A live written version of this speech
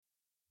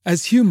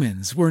As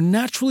humans, we're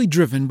naturally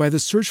driven by the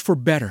search for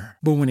better.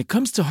 But when it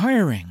comes to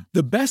hiring,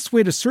 the best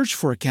way to search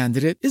for a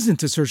candidate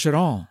isn't to search at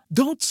all.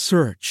 Don't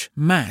search,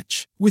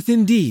 match with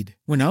Indeed.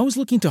 When I was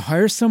looking to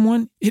hire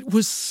someone, it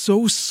was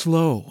so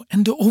slow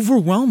and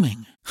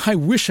overwhelming. I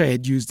wish I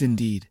had used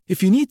Indeed.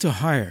 If you need to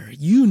hire,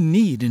 you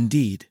need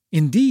Indeed.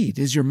 Indeed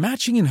is your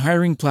matching and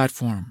hiring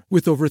platform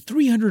with over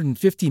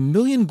 350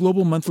 million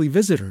global monthly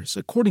visitors,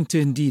 according to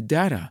Indeed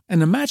data,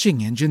 and a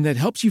matching engine that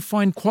helps you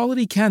find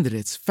quality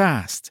candidates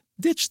fast.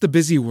 Ditch the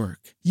busy work.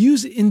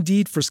 Use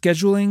Indeed for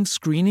scheduling,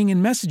 screening,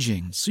 and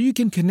messaging so you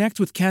can connect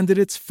with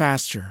candidates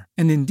faster.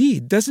 And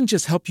Indeed doesn't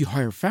just help you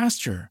hire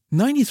faster.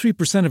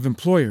 93% of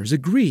employers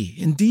agree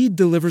Indeed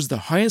delivers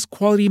the highest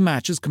quality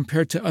matches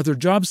compared to other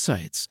job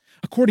sites,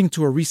 according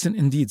to a recent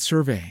Indeed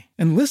survey.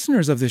 And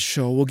listeners of this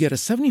show will get a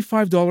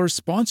 $75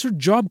 sponsored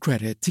job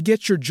credit to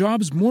get your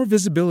jobs more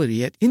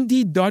visibility at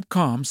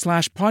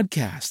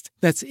Indeed.com/podcast.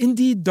 That's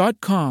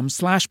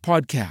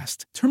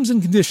Indeed.com/podcast. Terms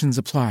and conditions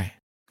apply.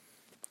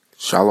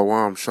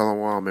 Shalom,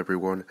 shalom,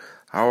 everyone.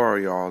 How are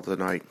y'all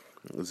tonight?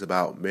 It's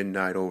about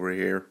midnight over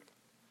here.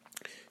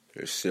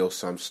 There's still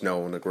some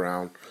snow on the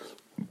ground,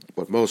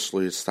 but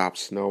mostly it stopped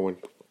snowing.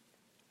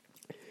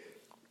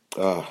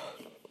 We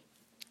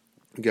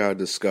gotta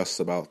discuss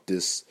about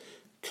this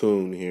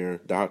coon here,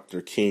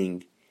 Dr.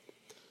 King.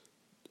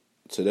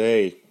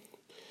 Today,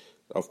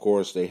 of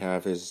course, they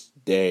have his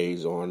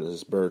days on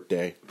his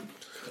birthday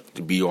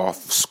to be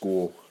off of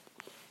school,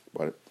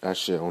 but that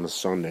shit on a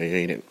Sunday,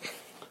 ain't it?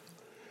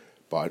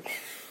 But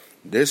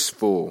this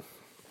fool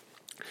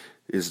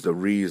is the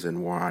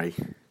reason why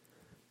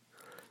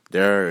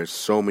there is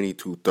so many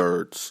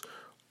 2/3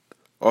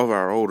 of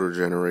our older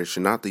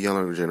generation, not the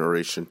younger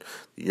generation.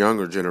 The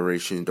younger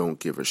generation don't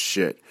give a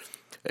shit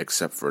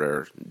except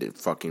for their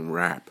fucking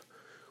rap,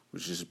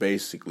 which is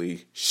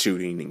basically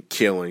shooting and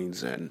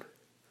killings and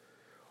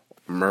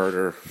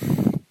murder,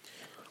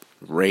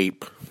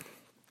 rape,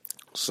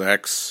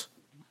 sex,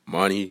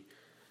 money,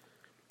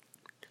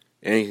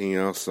 anything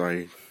else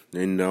I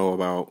didn't know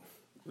about,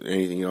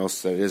 anything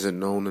else that isn't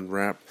known in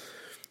rap.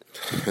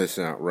 It's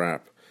not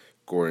rap,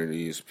 according to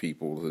these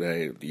people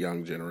today, the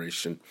young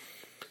generation.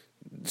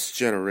 This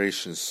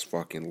generation's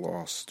fucking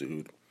lost,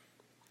 dude.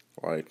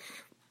 Like,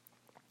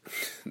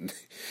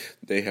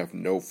 they have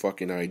no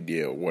fucking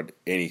idea what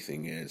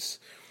anything is.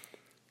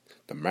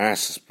 The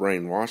masses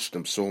brainwashed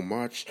them so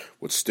much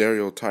with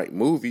stereotype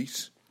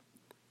movies.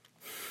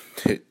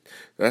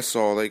 That's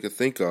all they could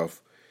think of.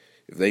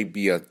 If they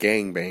be a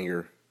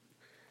gangbanger,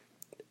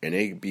 and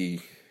they could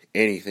be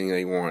anything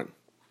they want.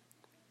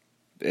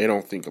 They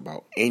don't think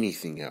about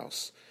anything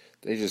else.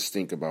 They just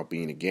think about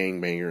being a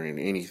gangbanger and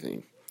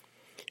anything.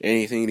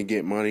 Anything to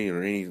get money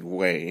or any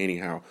way,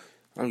 anyhow.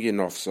 I'm getting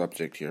off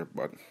subject here,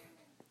 but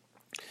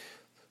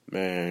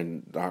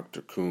man,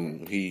 Dr.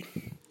 Coon,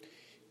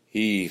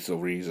 he's the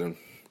reason.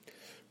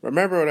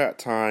 Remember that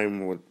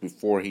time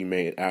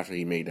after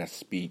he made that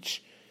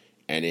speech,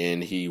 and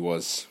then he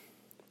was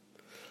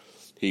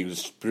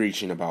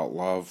preaching about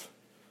love?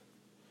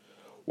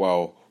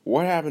 Well,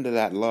 what happened to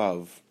that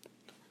love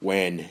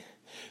when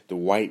the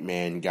white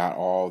man got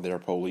all their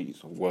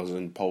police? I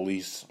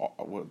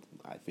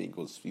think it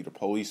was either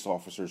police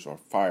officers or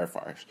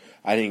firefighters.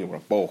 I think it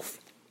was both.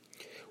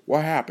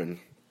 What happened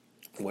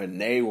when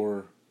they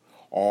were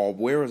all,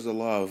 where was the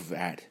love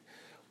at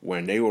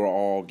when they were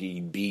all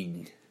getting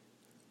beaten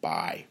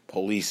by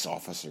police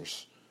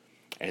officers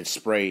and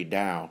sprayed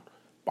down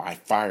by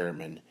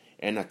firemen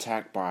and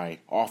attacked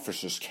by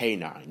officers'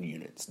 canine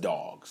units,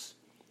 dogs?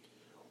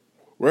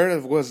 Where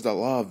was the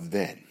love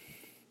then?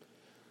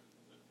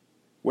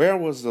 Where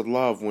was the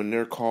love when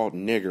they're called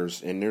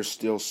niggers and they're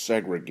still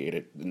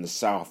segregated in the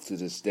South to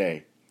this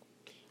day?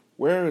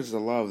 Where is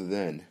the love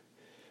then?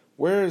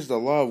 Where is the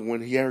love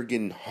when they're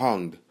getting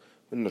hung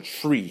in the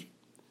tree?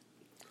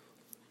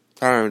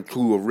 Tied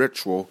to a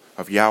ritual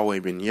of Yahweh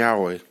ben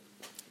Yahweh.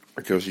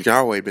 Because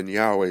Yahweh ben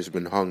Yahweh has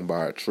been hung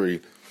by a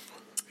tree.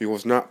 He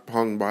was not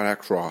hung by that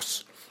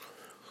cross.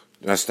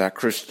 That's that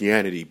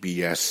Christianity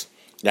BS.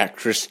 That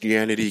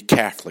Christianity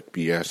Catholic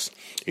BS.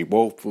 They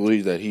both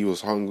believe that he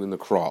was hung in the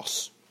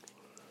cross.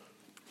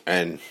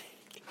 And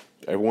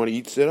everyone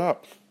eats it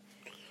up.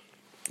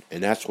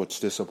 And that's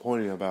what's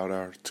disappointing about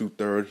our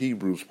 2/3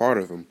 Hebrews, part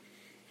of them.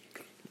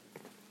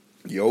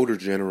 The older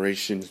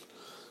generation,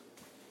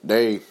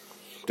 they're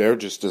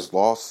just as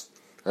lost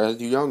as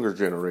the younger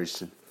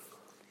generation.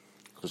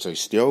 Because they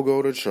still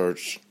go to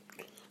church.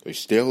 They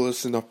still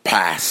listen to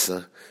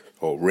pastor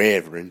or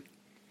reverend.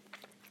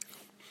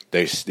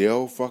 They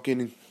still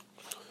fucking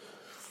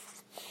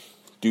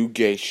do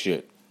gay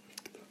shit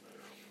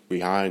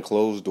behind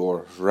closed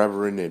doors,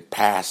 reverend and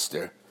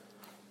pastor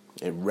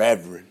and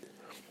reverend.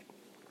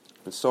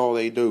 That's all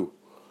they do.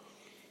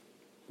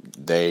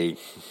 The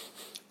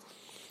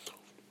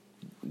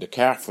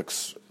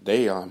Catholics,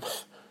 they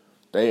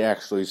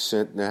actually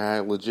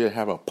legit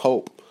have a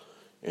pope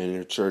in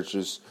their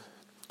churches,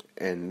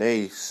 and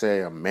they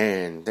say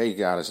they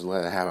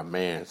gotta have a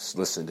man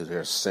listen to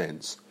their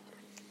sins.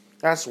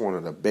 That's one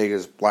of the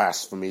biggest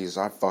blasphemies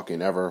I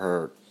fucking ever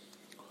heard.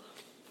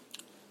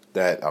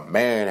 that a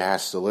man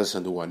has to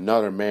listen to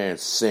another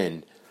man's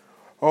sin.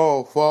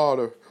 Oh,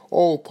 Father.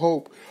 Oh,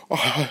 Pope.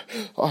 I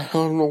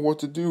don't know what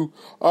to do.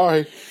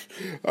 I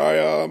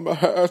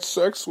had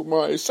sex with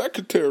my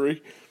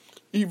secretary,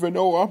 even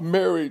though I'm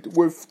married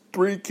with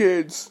 3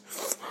 kids.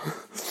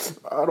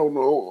 I don't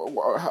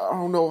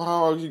know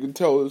how you can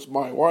tell it's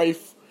my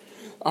wife.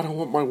 I don't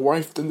want my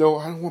wife to know.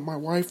 I don't want my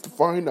wife to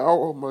find out.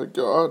 Oh my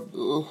God.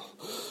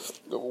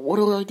 What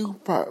do I do,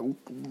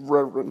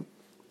 Reverend?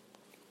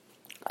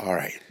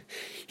 Alright.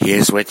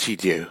 Here's what you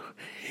do.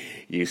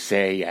 You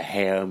say your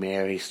Hail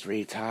Marys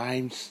 3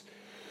 times.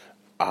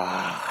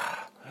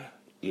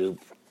 You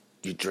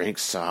drink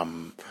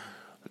some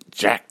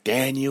Jack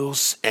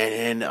Daniels,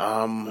 and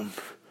then,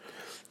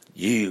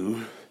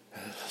 you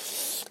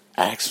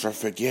ask for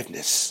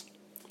forgiveness.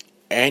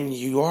 And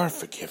you are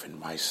forgiven,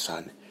 my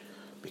son,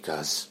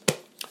 because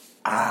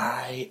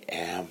I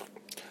am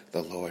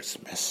the Lord's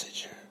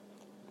messenger.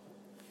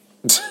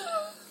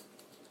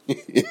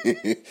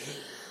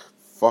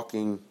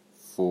 Fucking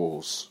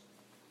fools.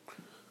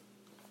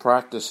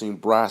 Practicing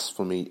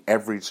blasphemy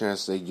every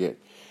chance they get.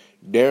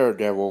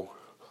 Daredevil,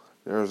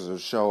 there's a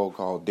show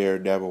called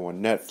Daredevil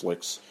on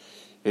Netflix.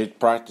 It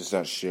practiced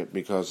that shit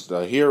because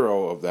the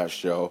hero of that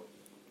show,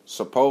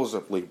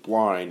 supposedly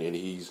blind, and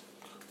he's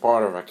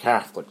part of a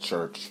Catholic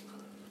church,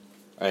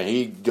 and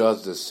he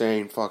does the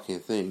same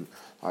fucking thing.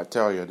 I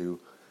tell you, dude,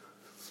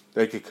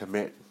 they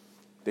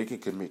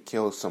could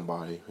kill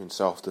somebody in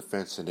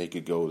self-defense, and they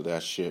could go to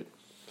that shit,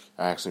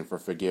 asking for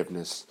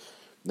forgiveness.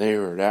 They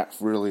are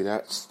really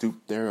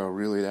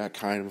that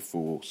kind of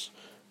fools.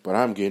 But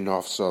I'm getting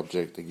off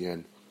subject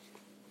again.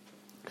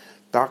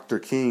 Dr.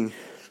 King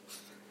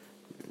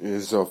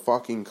is a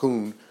fucking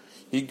coon.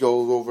 He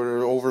goes over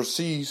there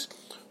overseas,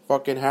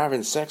 fucking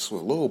having sex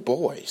with little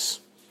boys.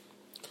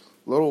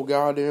 Little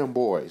goddamn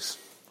boys.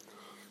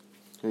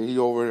 And he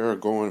over there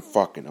going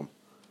fucking them.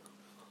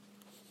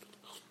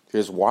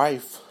 His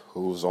wife,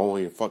 who's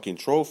only a fucking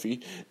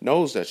trophy,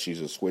 knows that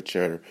she's a switch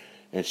hitter.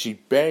 And she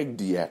begged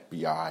the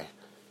FBI.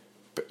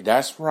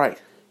 That's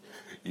right.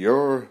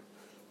 Your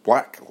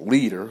black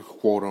leader,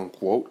 quote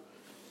unquote,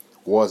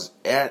 was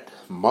at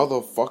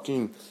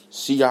motherfucking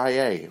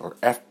CIA or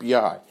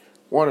FBI.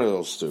 One of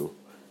those two.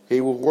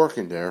 He was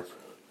working there.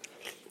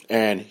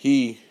 And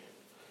he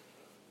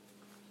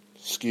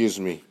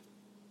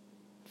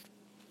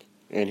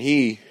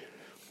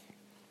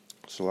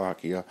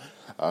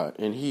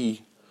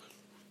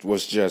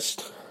was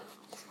just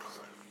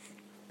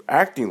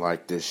acting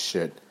like this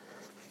shit.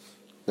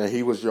 That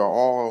he was your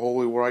all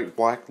holy right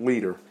black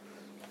leader.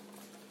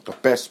 The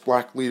best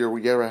black leader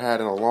we ever had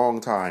in a long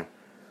time.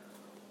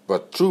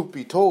 But truth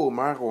be told,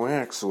 Michael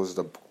X was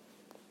the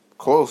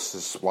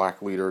closest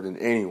black leader than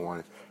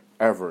anyone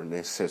ever in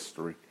this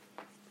history.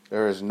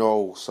 There is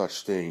no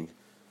such thing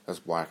as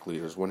black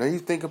leaders. When you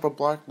think of a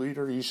black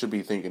leader, you should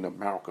be thinking of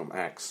Malcolm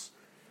X.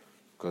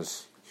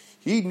 Because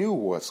he knew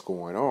what's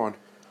going on.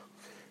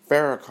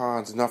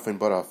 Farrakhan's nothing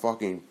but a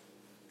fucking...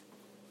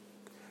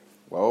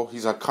 Well,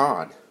 he's a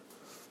con.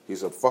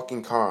 He's a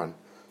fucking con.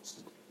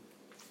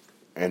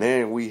 And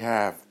then we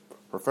have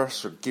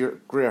Professor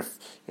Griff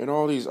and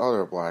all these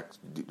other black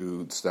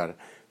dudes that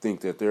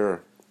think that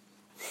they're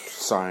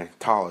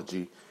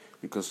Scientology,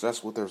 because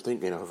that's what they're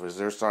thinking of, is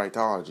their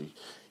Scientology.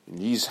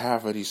 And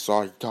half of these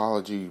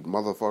Scientology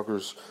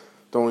motherfuckers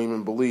don't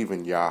even believe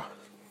in Yah.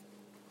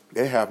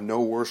 They have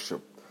no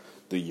worship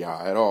to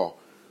Yah at all.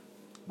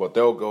 But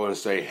they'll go and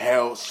say,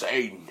 "Hail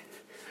Satan,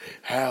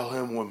 hail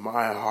him with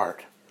my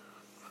heart."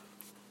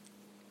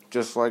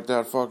 Just like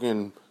that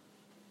fucking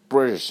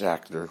British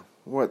actor.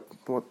 What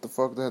the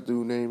fuck that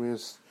dude name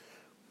is?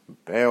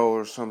 Bell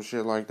or some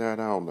shit like that?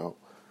 I don't know.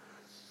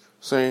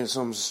 Saying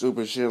some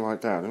stupid shit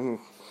like that.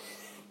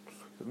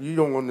 You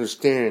don't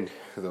understand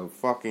the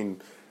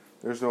fucking...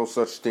 There's no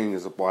such thing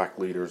as a black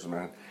leaders,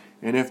 man.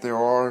 And if there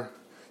are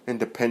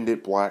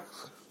independent black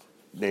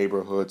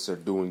neighborhoods that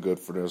are doing good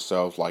for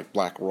themselves, like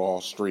Black Wall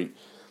Street,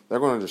 they're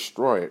going to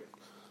destroy it.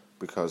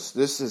 Because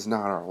this is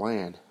not our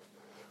land.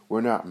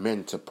 We're not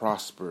meant to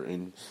prosper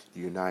in the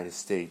United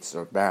States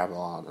or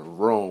Babylon or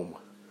Rome.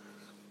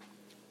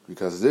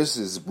 Because this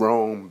is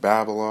Rome,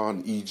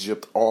 Babylon,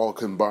 Egypt, all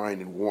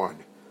combined in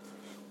one.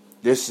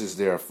 This is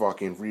their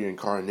fucking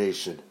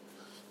reincarnation.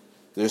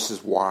 This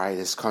is why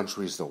this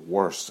country is the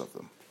worst of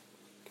them.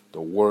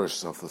 The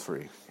worst of the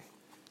three.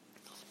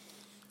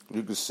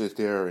 You could sit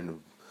there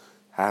and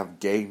have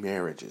gay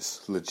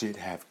marriages. Legit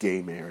have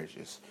gay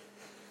marriages.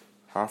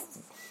 Our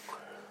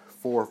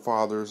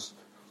forefathers...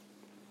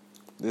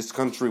 This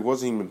country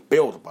wasn't even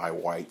built by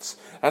whites.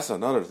 That's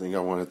another thing I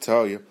want to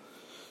tell you.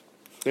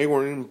 They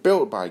weren't even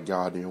built by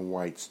goddamn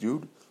whites,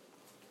 dude.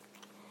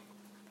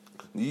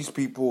 These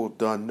people have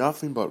done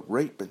nothing but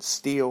rape and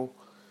steal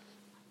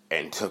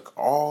and took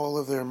all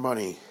of their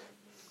money.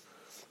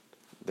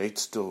 They'd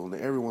stolen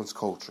everyone's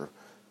culture.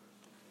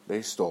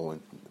 They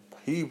stolen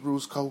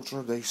Hebrews'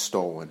 culture. They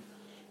stolen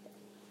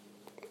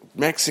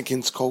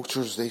Mexicans'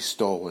 cultures. They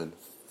stolen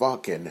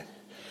fucking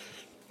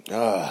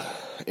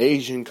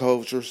Asian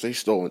cultures. They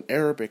stolen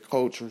Arabic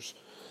cultures.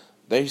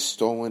 They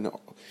stolen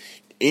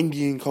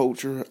Indian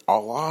culture. A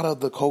lot of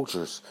the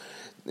cultures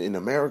in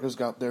America's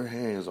got their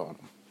hands on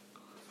them.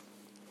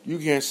 You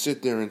can't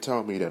sit there and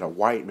tell me that a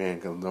white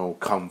man can know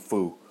Kung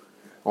Fu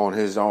on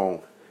his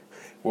own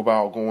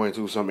without going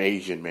to some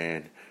Asian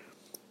man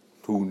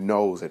who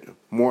knows it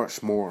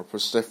much more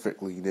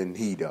specifically than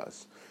he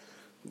does.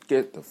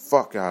 Get the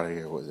fuck out of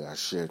here with that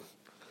shit.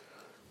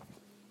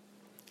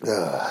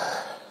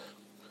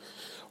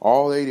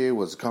 All they did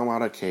was come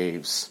out of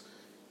caves,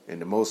 and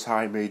the Most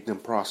High made them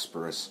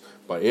prosperous.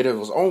 But it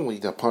was only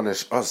to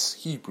punish us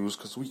Hebrews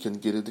because we can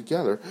get it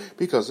together.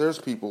 Because there's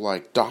people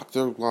like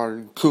Dr.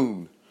 Larry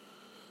Kuhn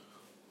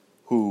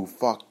who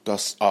fucked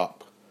us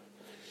up.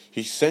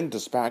 He sent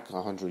us back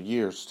 100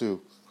 years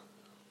too.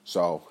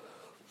 So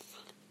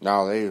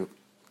now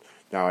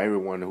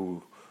everyone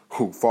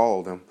who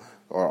followed them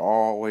are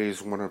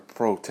always want to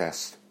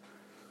protest.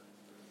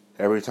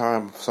 Every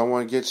time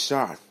someone gets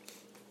shot,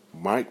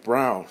 Mike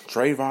Brown,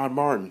 Trayvon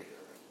Martin.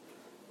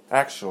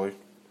 Actually,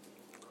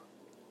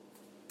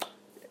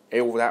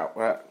 I'm going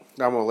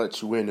to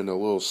let you in a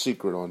little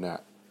secret on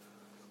that.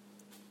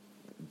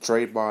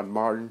 Trayvon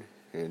Martin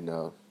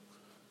and,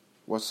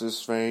 what's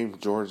his name?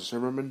 George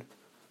Zimmerman?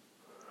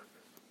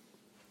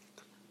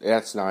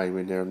 That's not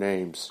even their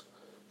names.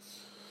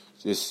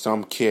 Just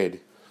some kid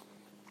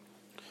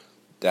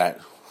that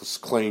was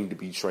claimed to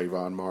be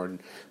Trayvon Martin.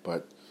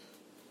 But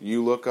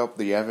you look up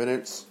the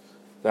evidence,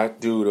 that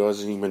dude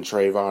wasn't even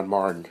Trayvon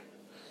Martin.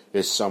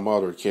 It's some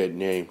other kid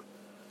name.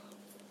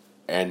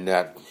 And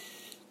that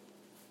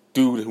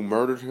dude who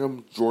murdered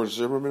him, George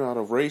Zimmerman, out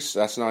of race,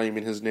 that's not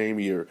even his name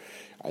either.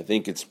 I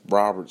think it's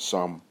Robert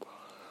some.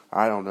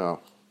 I don't know.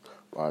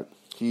 But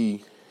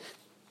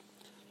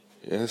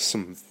there's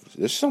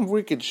some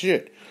wicked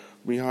shit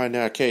behind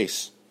that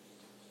case.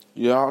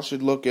 Y'all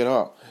should look it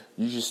up.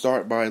 You should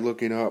start by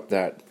looking up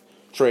that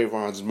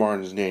Trayvon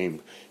Martin's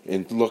name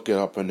and look it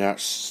up in that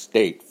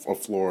state of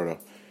Florida.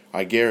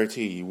 I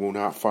guarantee you will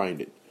not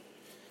find it.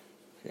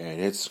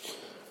 And it's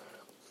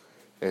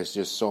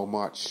just so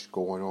much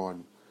going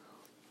on.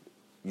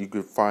 You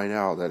could find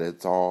out that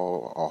it's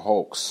all a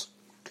hoax.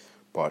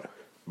 But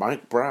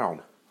Mike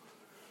Brown,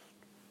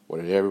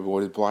 what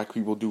did black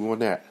people do on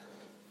that?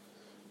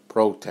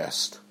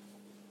 Protest.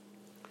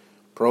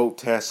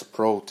 Protest,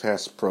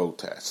 protest,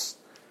 protest.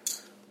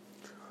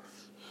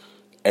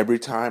 Every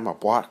time a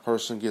black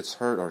person gets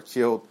hurt or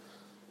killed,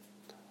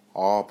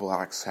 all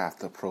blacks have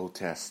to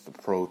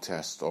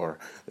protest, or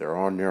they're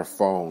on their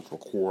phones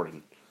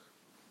recording.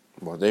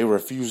 But they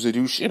refuse to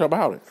do shit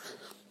about it.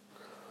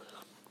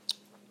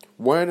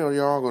 When are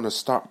y'all going to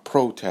stop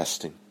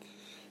protesting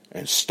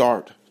and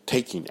start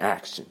taking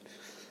action?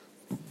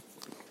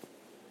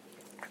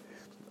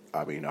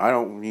 I mean, I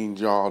don't need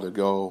y'all to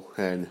go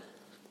and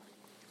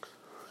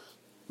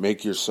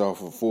make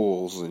yourself a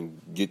fools and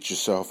get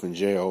yourself in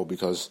jail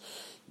because,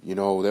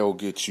 they'll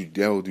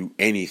do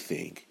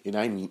anything, and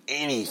I mean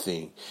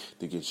anything,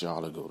 to get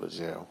y'all to go to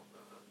jail.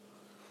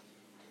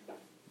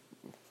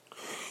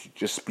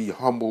 Just be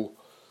humble.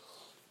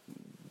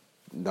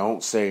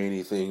 Don't say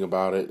anything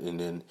about it, and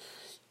then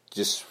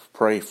just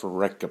pray for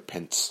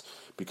recompense,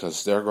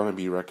 because they're going to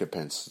be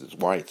recompense. The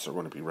whites are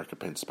going to be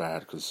recompense bad,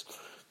 because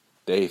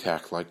they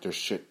act like their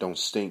shit don't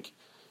stink,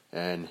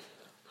 and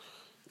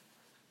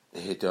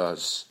it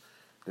does.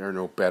 They're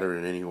no better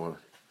than anyone.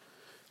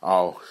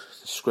 Oh,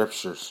 the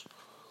scriptures.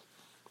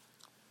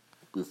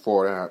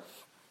 Before that,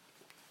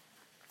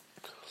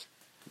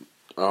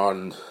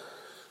 on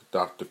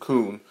Dr.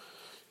 Kuhn,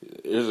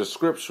 there's a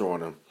scripture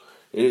on him.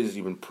 It is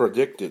even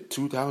predicted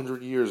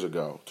 2,000 years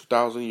ago,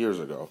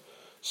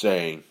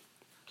 saying,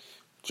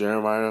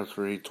 Jeremiah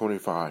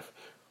 3:25,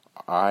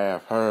 I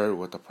have heard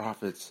what the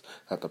prophets,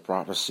 that the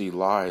prophecy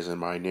lies in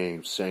my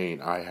name,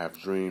 saying, I have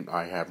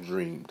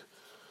dreamed.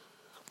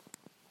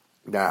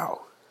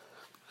 Now,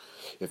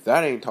 if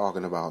that ain't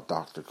talking about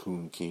Dr.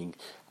 Kuhn King,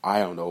 I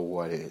don't know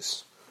what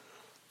is.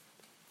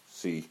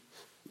 See,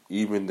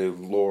 even the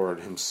Lord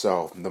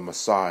himself, the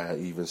Messiah,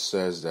 even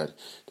says that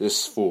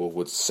this fool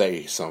would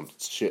say some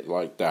shit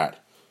like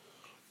that,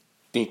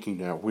 thinking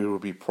that we will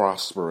be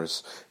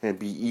prosperous and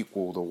be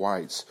equal to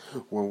whites,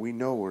 when we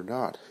know we're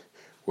not.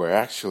 We're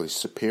actually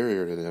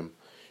superior to them.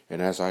 And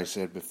as I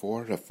said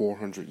before, the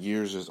 400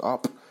 years is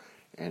up,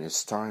 and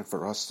it's time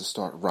for us to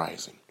start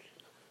rising.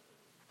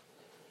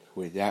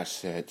 With that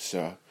said,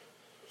 sir,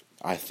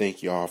 I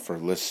thank y'all for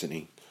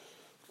listening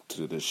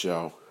to the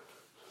show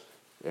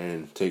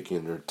and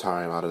taking their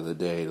time out of the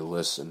day to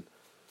listen.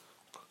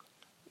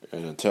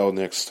 And until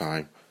next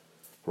time,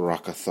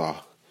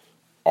 Barakatha.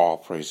 All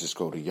praises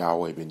go to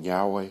Yahweh ben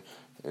Yahweh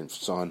and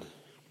Son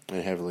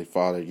and Heavenly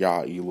Father,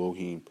 Yah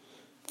Elohim.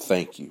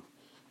 Thank you.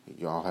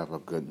 Y'all have a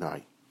good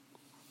night.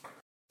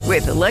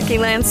 With the Lucky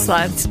Land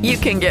Slots, you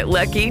can get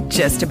lucky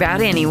just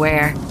about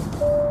anywhere.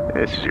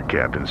 This is your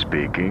captain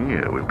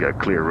speaking. We've got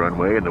clear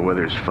runway and the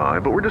weather's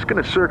fine, but we're just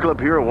going to circle up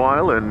here a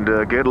while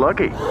and get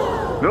lucky.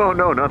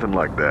 No, nothing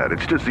like that.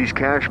 It's just these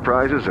cash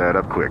prizes add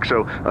up quick.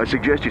 So I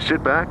suggest you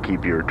sit back,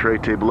 keep your tray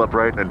table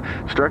upright, and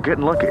start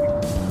getting lucky.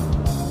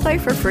 Play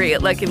for free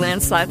at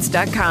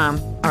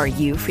LuckyLandSlots.com. Are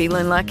you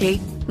feeling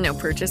lucky? No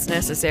purchase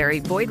necessary.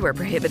 Void where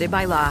prohibited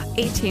by law.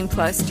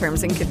 18+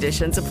 terms and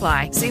conditions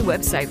apply. See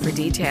website for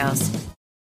details.